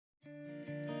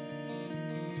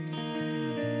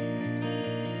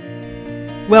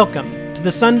Welcome to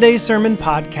the Sunday Sermon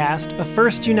Podcast of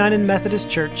First United Methodist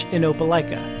Church in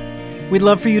Opelika. We'd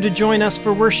love for you to join us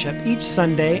for worship each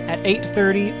Sunday at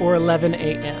 8:30 or 11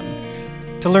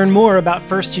 a.m. To learn more about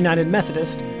First United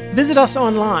Methodist, visit us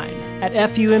online at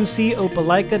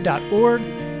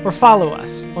fumcopelika.org or follow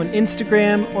us on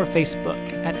Instagram or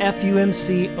Facebook at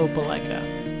FUMC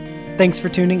Opelika. Thanks for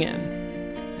tuning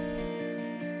in.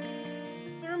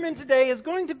 The sermon today is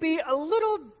going to be a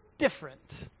little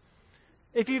different.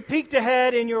 If you've peeked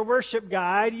ahead in your worship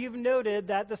guide, you've noted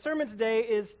that the sermon today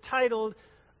is titled,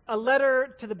 A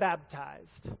Letter to the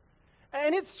Baptized.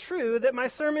 And it's true that my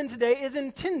sermon today is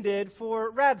intended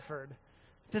for Radford,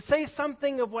 to say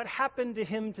something of what happened to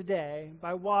him today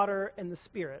by water and the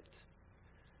Spirit.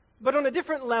 But on a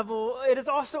different level, it is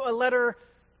also a letter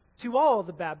to all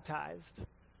the baptized,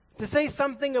 to say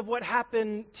something of what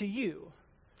happened to you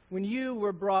when you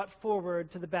were brought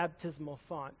forward to the baptismal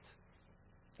font.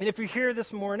 And if you're here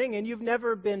this morning and you've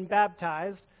never been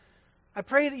baptized, I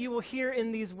pray that you will hear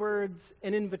in these words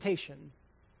an invitation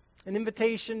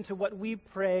to what we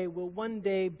pray will one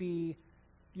day be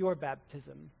your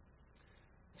baptism.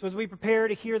 So as we prepare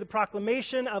to hear the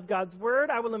proclamation of God's word,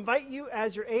 I will invite you,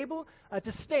 as you're able,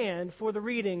 to stand for the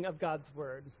reading of God's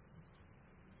word.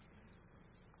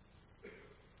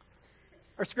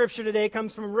 Our scripture today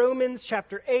comes from Romans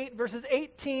chapter 8, verses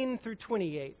 18 through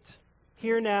 28.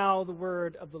 Hear now the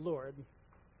word of the Lord.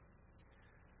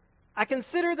 I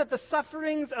consider that the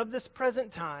sufferings of this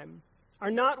present time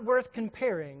are not worth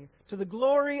comparing to the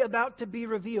glory about to be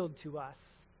revealed to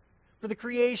us. For the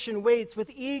creation waits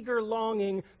with eager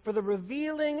longing for the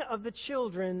revealing of the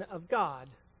children of God.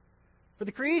 For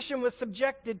the creation was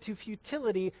subjected to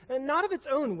futility, and not of its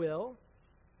own will,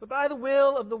 but by the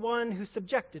will of the one who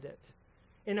subjected it,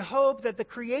 in hope that the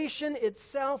creation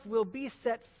itself will be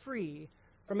set free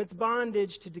from its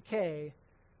bondage to decay,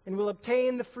 and will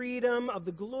obtain the freedom of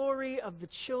the glory of the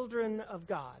children of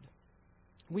God.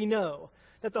 We know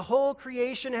that the whole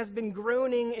creation has been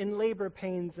groaning in labor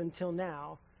pains until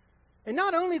now. And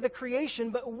not only the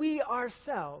creation, but we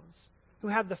ourselves, who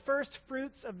have the first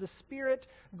fruits of the Spirit,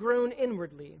 groan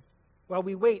inwardly, while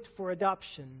we wait for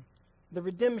adoption, the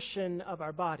redemption of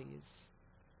our bodies.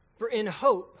 For in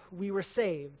hope we were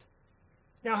saved.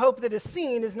 Now hope that is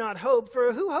seen is not hope,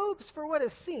 for who hopes for what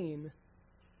is seen?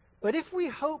 But if we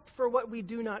hope for what we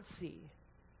do not see,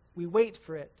 we wait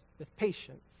for it with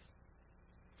patience.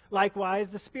 Likewise,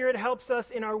 the Spirit helps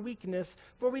us in our weakness,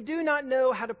 for we do not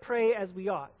know how to pray as we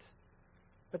ought.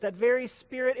 But that very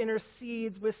Spirit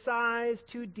intercedes with sighs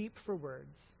too deep for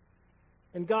words.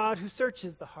 And God, who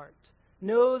searches the heart,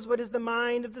 knows what is the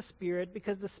mind of the Spirit,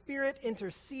 because the Spirit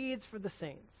intercedes for the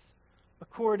saints,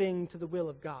 according to the will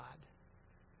of God.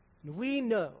 And we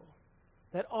know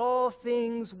that all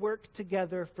things work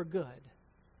together for good,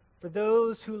 for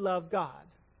those who love God,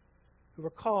 who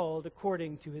are called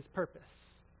according to his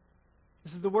purpose.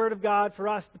 This is the word of God for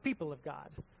us, the people of God.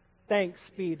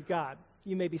 Thanks be to God.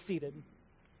 You may be seated.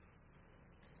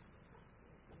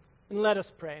 And let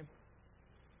us pray.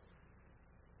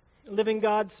 Living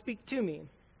God, speak to me.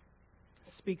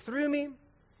 Speak through me.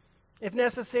 If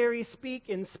necessary, speak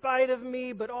in spite of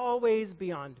me, but always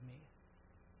beyond me.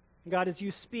 God, as you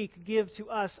speak, give to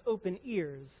us open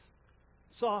ears,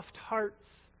 soft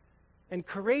hearts, and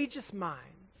courageous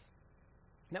minds,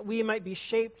 that we might be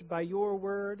shaped by your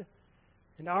word,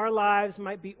 and our lives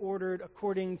might be ordered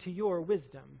according to your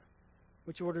wisdom,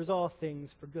 which orders all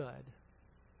things for good.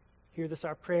 Hear this,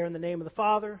 our prayer, in the name of the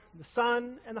Father, the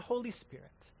Son, and the Holy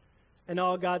Spirit. And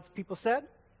all God's people said,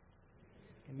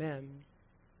 Amen.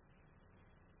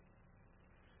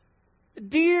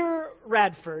 Dear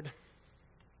Radford,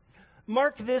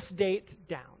 mark this date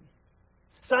down.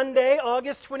 Sunday,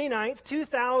 August 29th,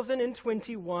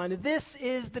 2021. This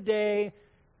is the day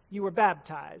you were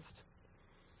baptized.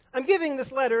 I'm giving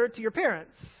this letter to your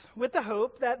parents with the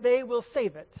hope that they will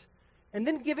save it and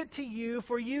then give it to you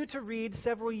for you to read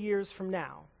several years from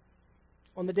now,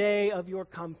 on the day of your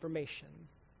confirmation.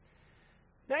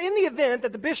 Now, in the event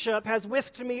that the bishop has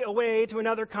whisked me away to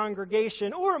another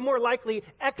congregation, or more likely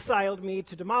exiled me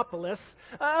to Demopolis,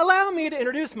 allow me to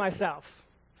introduce myself.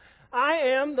 I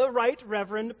am the Right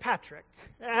Reverend Patrick,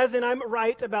 as in I'm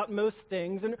right about most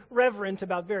things and reverent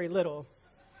about very little.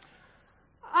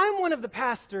 I'm one of the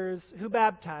pastors who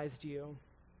baptized you.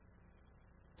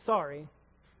 Sorry.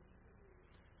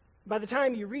 By the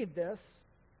time you read this,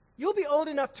 you'll be old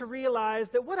enough to realize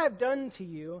that what I've done to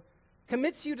you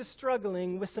commits you to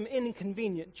struggling with some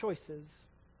inconvenient choices.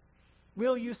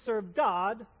 Will you serve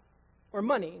God or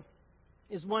money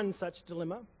is one such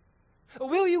dilemma.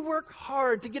 Will you work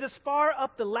hard to get as far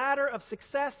up the ladder of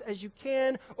success as you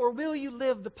can, or will you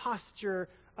live the posture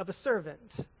of a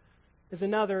servant is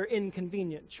another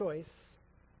inconvenient choice.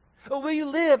 Or will you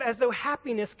live as though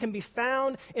happiness can be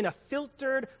found in a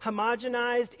filtered,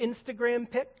 homogenized Instagram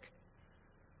pic?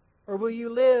 Or will you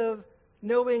live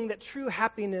knowing that true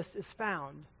happiness is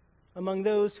found among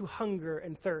those who hunger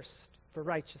and thirst for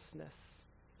righteousness?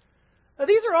 Now,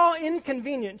 these are all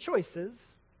inconvenient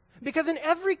choices, because in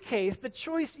every case, the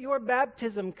choice your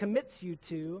baptism commits you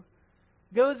to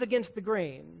goes against the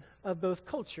grain of both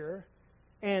culture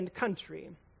and country.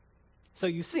 So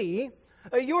you see,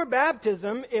 your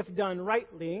baptism, if done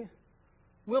rightly,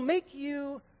 will make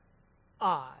you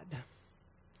odd.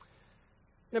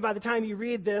 Now, by the time you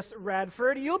read this,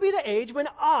 Radford, you'll be the age when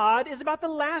odd is about the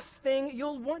last thing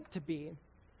you'll want to be.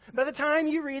 By the time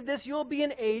you read this, you'll be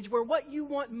an age where what you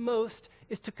want most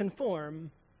is to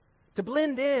conform, to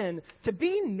blend in, to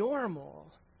be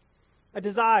normal, a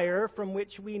desire from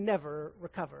which we never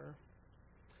recover.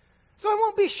 So I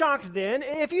won't be shocked then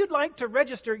if you'd like to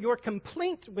register your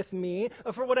complaint with me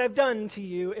for what I've done to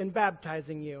you in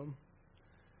baptizing you.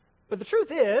 But the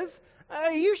truth is,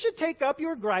 you should take up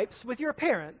your gripes with your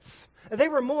parents. They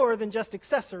were more than just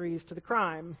accessories to the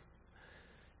crime.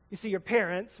 You see, your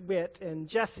parents, Whit and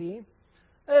Jesse,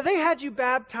 they had you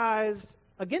baptized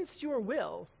against your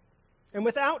will and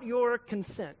without your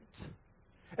consent.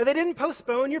 They didn't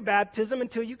postpone your baptism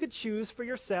until you could choose for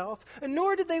yourself,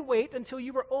 nor did they wait until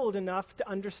you were old enough to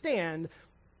understand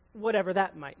whatever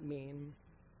that might mean.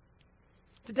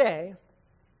 Today,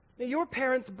 your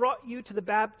parents brought you to the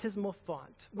baptismal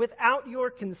font without your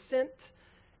consent,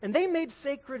 and they made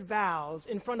sacred vows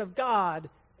in front of God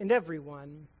and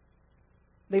everyone.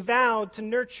 They vowed to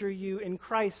nurture you in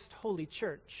Christ's holy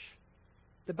church,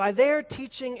 that by their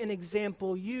teaching and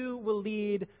example, you will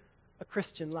lead a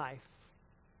Christian life.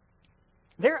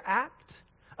 Their act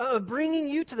of bringing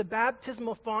you to the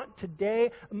baptismal font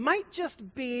today might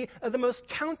just be the most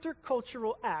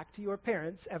countercultural act your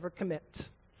parents ever commit.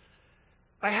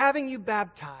 By having you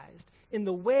baptized in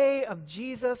the way of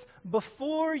Jesus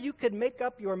before you could make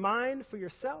up your mind for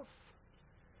yourself,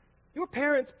 your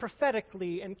parents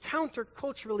prophetically and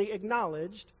counterculturally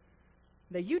acknowledged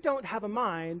that you don't have a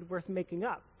mind worth making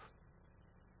up.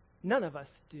 None of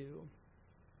us do.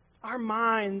 Our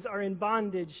minds are in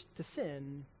bondage to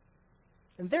sin.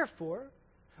 And therefore,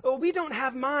 we don't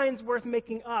have minds worth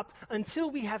making up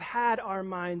until we have had our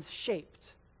minds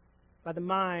shaped by the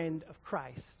mind of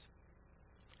Christ.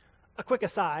 A quick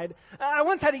aside, I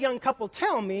once had a young couple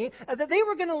tell me that they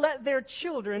were going to let their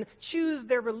children choose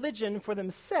their religion for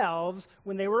themselves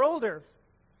when they were older.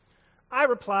 I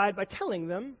replied by telling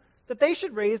them that they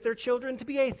should raise their children to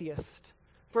be atheists,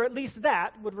 for at least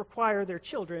that would require their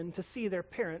children to see their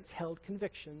parents' held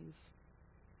convictions.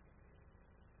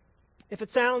 If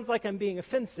it sounds like I'm being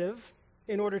offensive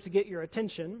in order to get your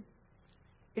attention,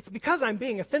 it's because I'm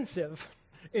being offensive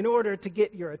in order to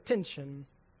get your attention.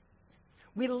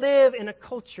 We live in a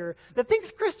culture that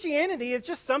thinks Christianity is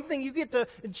just something you get to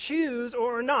choose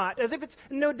or not, as if it's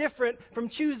no different from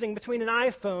choosing between an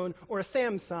iPhone or a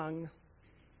Samsung.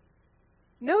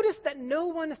 Notice that no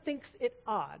one thinks it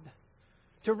odd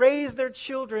to raise their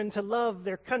children to love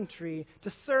their country, to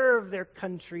serve their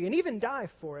country, and even die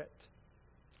for it.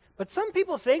 But some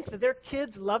people think that their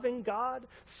kids loving God,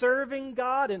 serving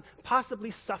God, and possibly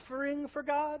suffering for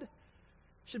God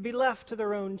should be left to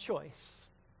their own choice.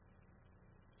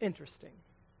 Interesting.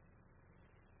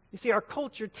 You see, our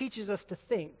culture teaches us to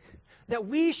think that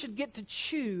we should get to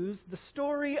choose the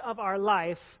story of our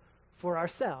life for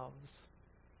ourselves.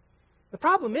 The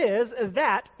problem is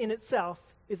that in itself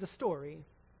is a story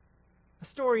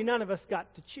none of us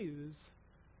got to choose,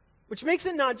 which makes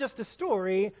it not just a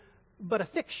story, but a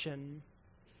fiction,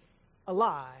 a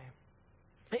lie.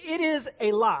 It is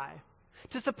a lie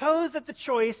to suppose that the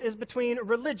choice is between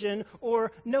religion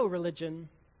or no religion.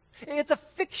 It's a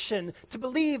fiction to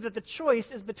believe that the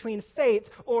choice is between faith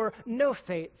or no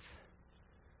faith.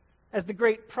 As the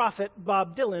great prophet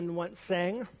Bob Dylan once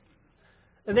sang,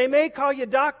 they may call you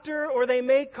doctor or they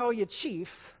may call you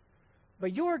chief,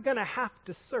 but you're going to have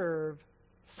to serve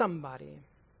somebody.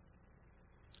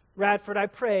 Radford, I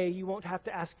pray you won't have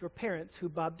to ask your parents who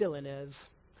Bob Dylan is,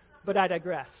 but I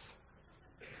digress.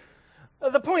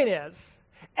 The point is,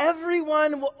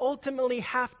 everyone will ultimately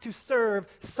have to serve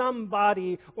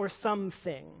somebody or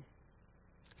something.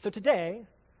 So today,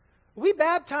 we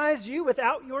baptized you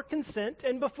without your consent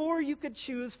and before you could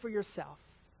choose for yourself.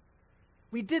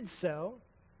 We did so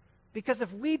because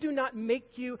if we do not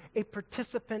make you a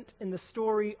participant in the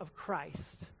story of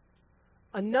Christ,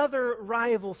 another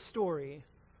rival story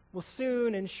will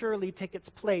soon and surely take its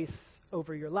place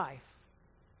over your life.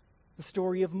 The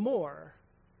story of more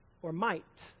or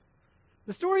might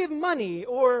the story of money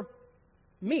or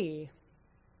me.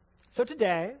 So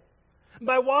today,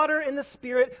 by water and the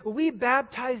Spirit, we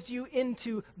baptized you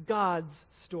into God's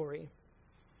story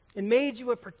and made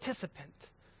you a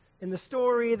participant in the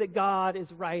story that God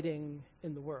is writing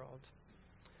in the world.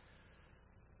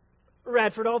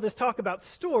 Radford, all this talk about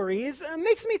stories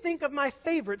makes me think of my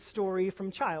favorite story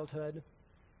from childhood.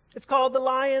 It's called The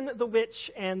Lion, the Witch,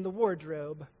 and the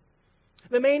Wardrobe.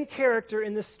 The main character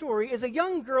in this story is a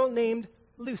young girl named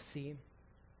Lucy.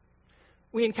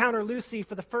 We encounter Lucy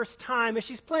for the first time as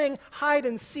she's playing hide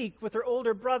and seek with her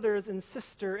older brothers and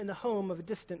sister in the home of a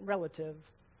distant relative.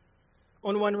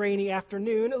 On one rainy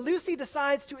afternoon, Lucy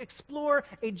decides to explore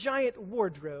a giant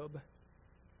wardrobe.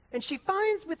 And she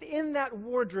finds within that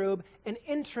wardrobe an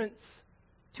entrance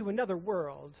to another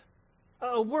world,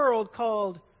 a world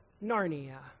called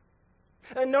Narnia.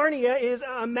 Narnia is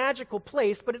a magical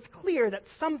place, but it's clear that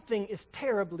something is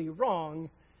terribly wrong.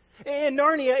 In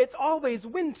Narnia, it's always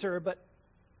winter, but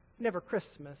never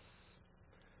Christmas.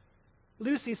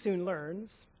 Lucy soon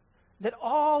learns that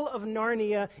all of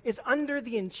Narnia is under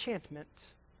the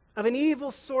enchantment of an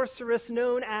evil sorceress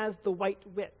known as the White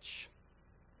Witch.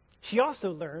 She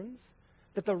also learns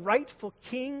that the rightful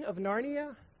king of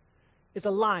Narnia is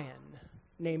a lion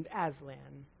named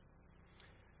Aslan.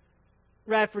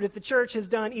 Radford, if the church has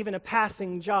done even a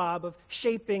passing job of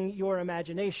shaping your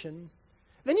imagination,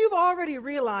 then you've already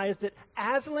realized that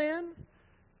Aslan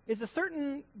is a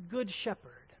certain good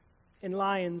shepherd in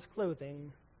lion's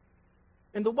clothing.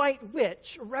 And the White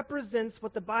Witch represents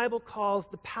what the Bible calls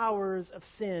the powers of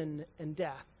sin and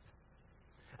death.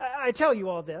 I tell you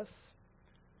all this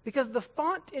because the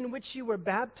font in which you were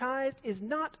baptized is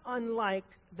not unlike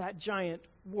that giant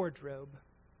wardrobe.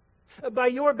 By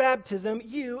your baptism,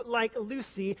 you, like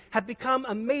Lucy, have become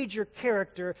a major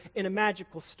character in a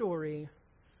magical story.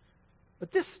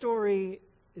 But this story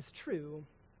is true.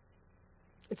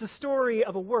 It's a story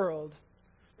of a world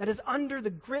that is under the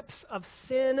grips of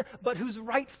sin, but whose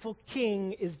rightful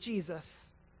king is Jesus.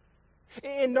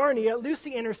 In Narnia,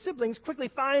 Lucy and her siblings quickly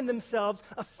find themselves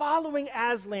following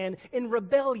Aslan in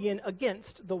rebellion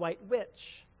against the White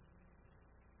Witch.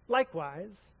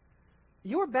 Likewise,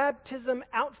 your baptism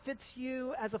outfits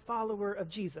you as a follower of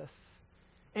Jesus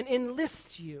and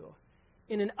enlists you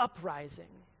in an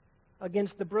uprising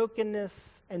against the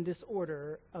brokenness and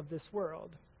disorder of this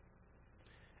world.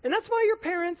 And that's why your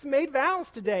parents made vows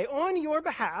today on your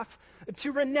behalf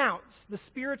to renounce the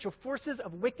spiritual forces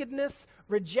of wickedness,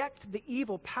 reject the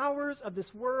evil powers of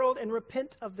this world, and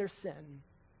repent of their sin.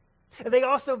 They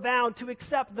also vowed to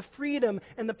accept the freedom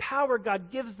and the power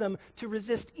God gives them to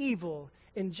resist evil,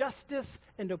 injustice,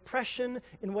 and oppression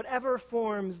in whatever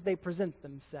forms they present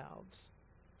themselves.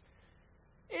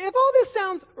 If all this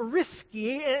sounds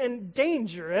risky and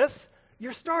dangerous,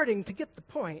 you're starting to get the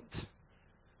point.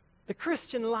 The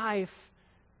Christian life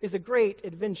is a great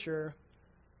adventure,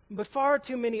 but far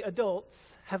too many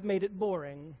adults have made it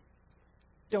boring.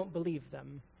 Don't believe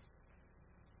them.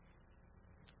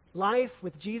 Life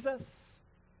with Jesus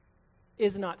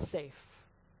is not safe,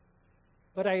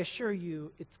 but I assure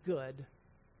you it's good.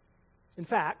 In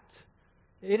fact,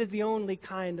 it is the only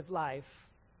kind of life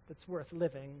that's worth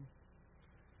living.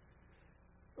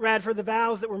 Radford, the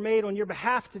vows that were made on your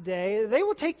behalf today, they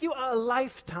will take you a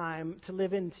lifetime to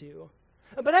live into.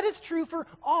 But that is true for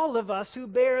all of us who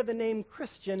bear the name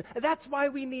Christian. That's why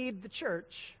we need the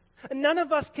church. None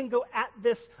of us can go at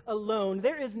this alone.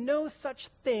 There is no such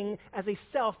thing as a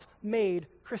self-made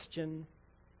Christian.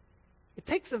 It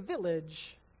takes a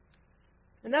village.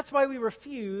 And that's why we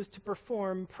refuse to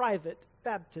perform private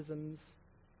baptisms.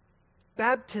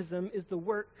 Baptism is the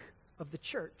work of the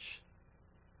church.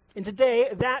 And today,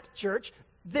 that church,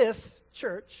 this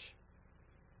church,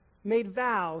 made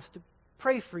vows to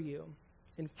pray for you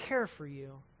and care for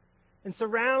you and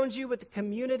surround you with a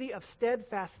community of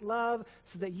steadfast love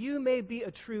so that you may be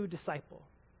a true disciple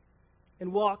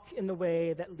and walk in the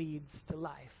way that leads to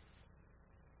life.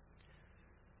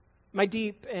 My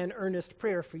deep and earnest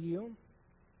prayer for you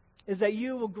is that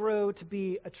you will grow to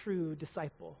be a true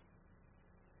disciple.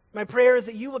 My prayer is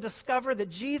that you will discover that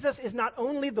Jesus is not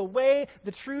only the way,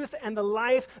 the truth, and the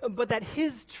life, but that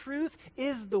his truth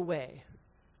is the way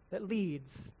that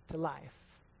leads to life.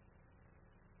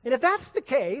 And if that's the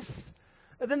case,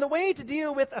 then the way to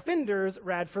deal with offenders,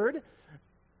 Radford,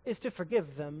 is to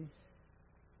forgive them.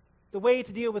 The way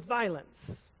to deal with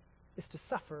violence is to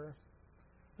suffer.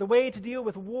 The way to deal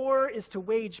with war is to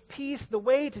wage peace. The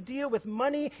way to deal with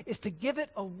money is to give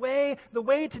it away. The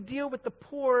way to deal with the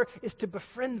poor is to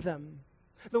befriend them.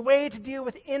 The way to deal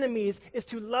with enemies is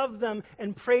to love them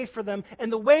and pray for them.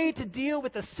 And the way to deal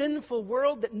with a sinful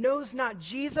world that knows not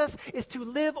Jesus is to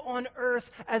live on earth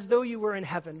as though you were in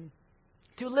heaven.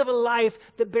 To live a life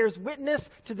that bears witness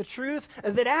to the truth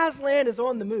that Aslan is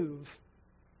on the move.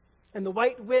 And the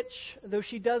White Witch, though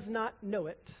she does not know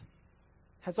it,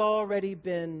 has already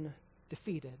been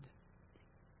defeated.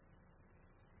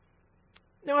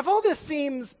 Now, if all this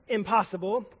seems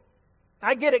impossible,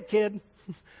 I get it, kid.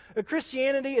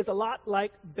 Christianity is a lot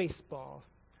like baseball.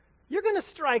 You're going to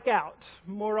strike out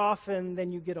more often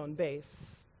than you get on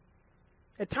base.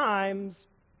 At times,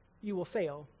 you will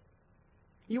fail.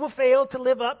 You will fail to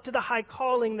live up to the high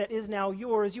calling that is now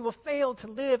yours. You will fail to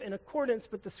live in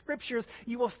accordance with the Scriptures.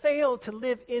 You will fail to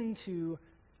live into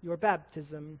your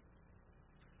baptism.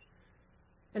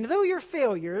 And though your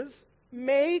failures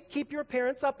may keep your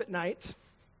parents up at night,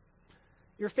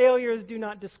 your failures do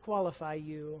not disqualify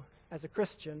you as a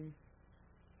Christian.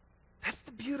 That's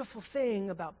the beautiful thing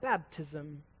about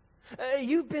baptism.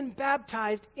 You've been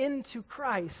baptized into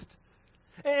Christ.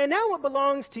 And now what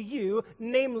belongs to you,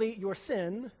 namely your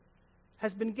sin,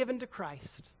 has been given to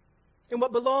Christ. And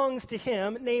what belongs to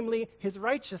him, namely his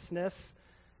righteousness,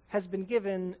 has been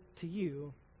given to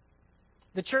you.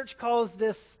 The church calls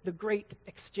this the great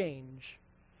exchange.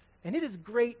 And it is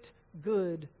great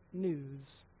good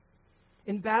news.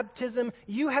 In baptism,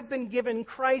 you have been given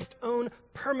Christ's own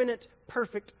permanent,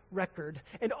 perfect record.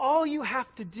 And all you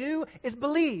have to do is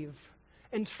believe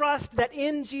and trust that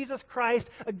in Jesus Christ,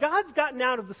 God's gotten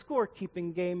out of the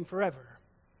scorekeeping game forever.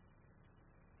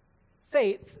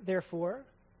 Faith, therefore,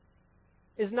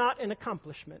 is not an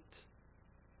accomplishment,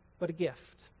 but a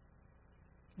gift.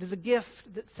 It is a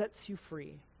gift that sets you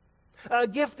free. A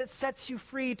gift that sets you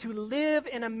free to live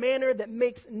in a manner that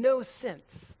makes no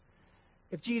sense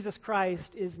if Jesus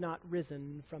Christ is not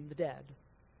risen from the dead.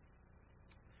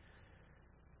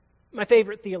 My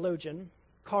favorite theologian,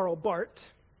 Karl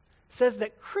Barth, says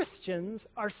that Christians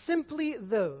are simply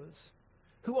those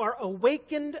who are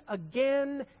awakened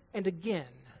again and again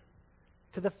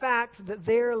to the fact that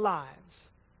their lives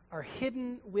are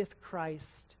hidden with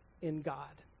Christ in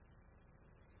God.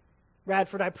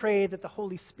 Radford, I pray that the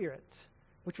Holy Spirit,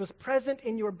 which was present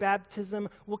in your baptism,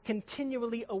 will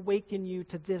continually awaken you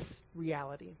to this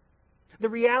reality. The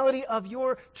reality of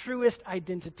your truest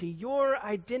identity, your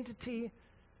identity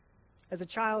as a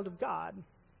child of God.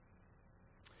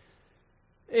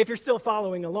 If you're still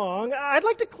following along, I'd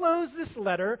like to close this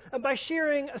letter by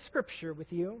sharing a scripture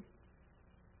with you.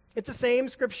 It's the same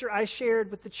scripture I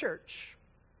shared with the church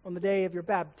on the day of your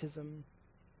baptism.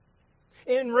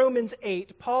 In Romans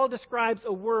 8, Paul describes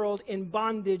a world in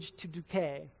bondage to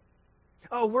decay,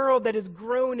 a world that is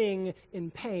groaning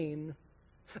in pain.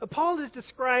 Paul is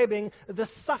describing the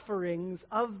sufferings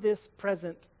of this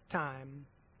present time.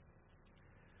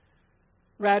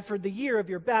 Radford, the year of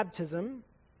your baptism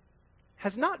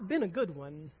has not been a good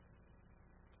one.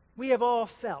 We have all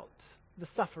felt the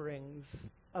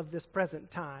sufferings of this present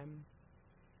time.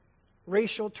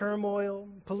 Racial turmoil,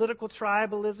 political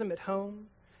tribalism at home,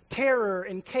 terror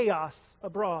and chaos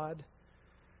abroad.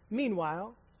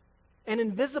 Meanwhile, an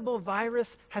invisible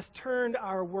virus has turned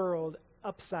our world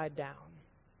upside down.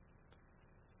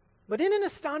 But in an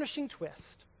astonishing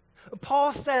twist,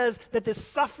 Paul says that this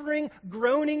suffering,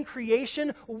 groaning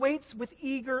creation waits with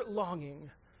eager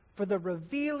longing for the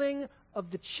revealing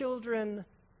of the children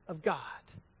of God.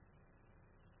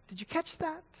 Did you catch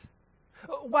that?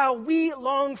 While we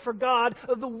long for God,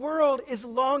 the world is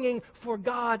longing for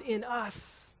God in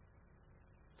us.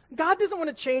 God doesn't want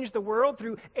to change the world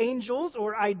through angels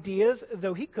or ideas,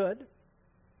 though he could.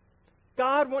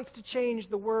 God wants to change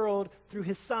the world through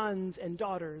his sons and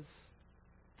daughters,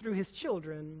 through his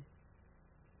children.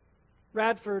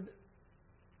 Radford,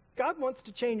 God wants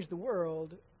to change the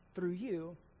world through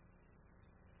you.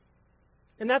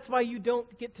 And that's why you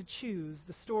don't get to choose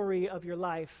the story of your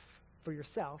life for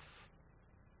yourself.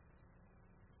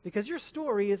 Because your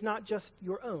story is not just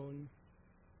your own.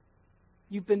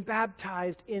 You've been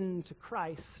baptized into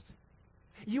Christ.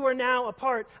 You are now a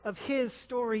part of his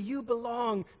story. You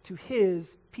belong to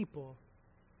his people,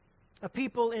 a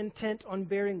people intent on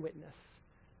bearing witness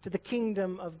to the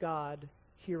kingdom of God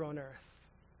here on earth.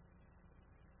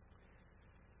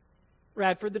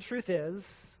 Radford, the truth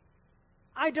is,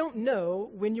 I don't know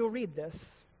when you'll read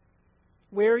this,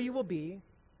 where you will be,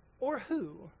 or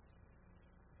who.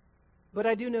 But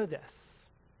I do know this.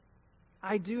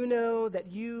 I do know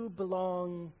that you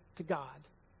belong to God.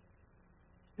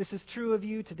 This is true of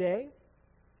you today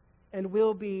and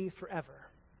will be forever.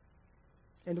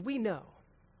 And we know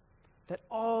that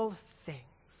all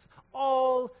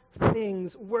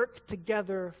things work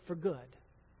together for good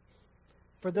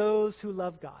for those who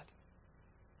love God,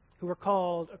 who are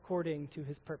called according to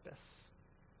his purpose.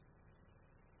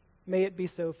 May it be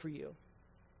so for you.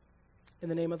 In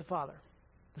the name of the Father,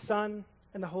 the Son,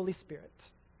 and the Holy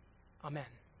Spirit. Amen.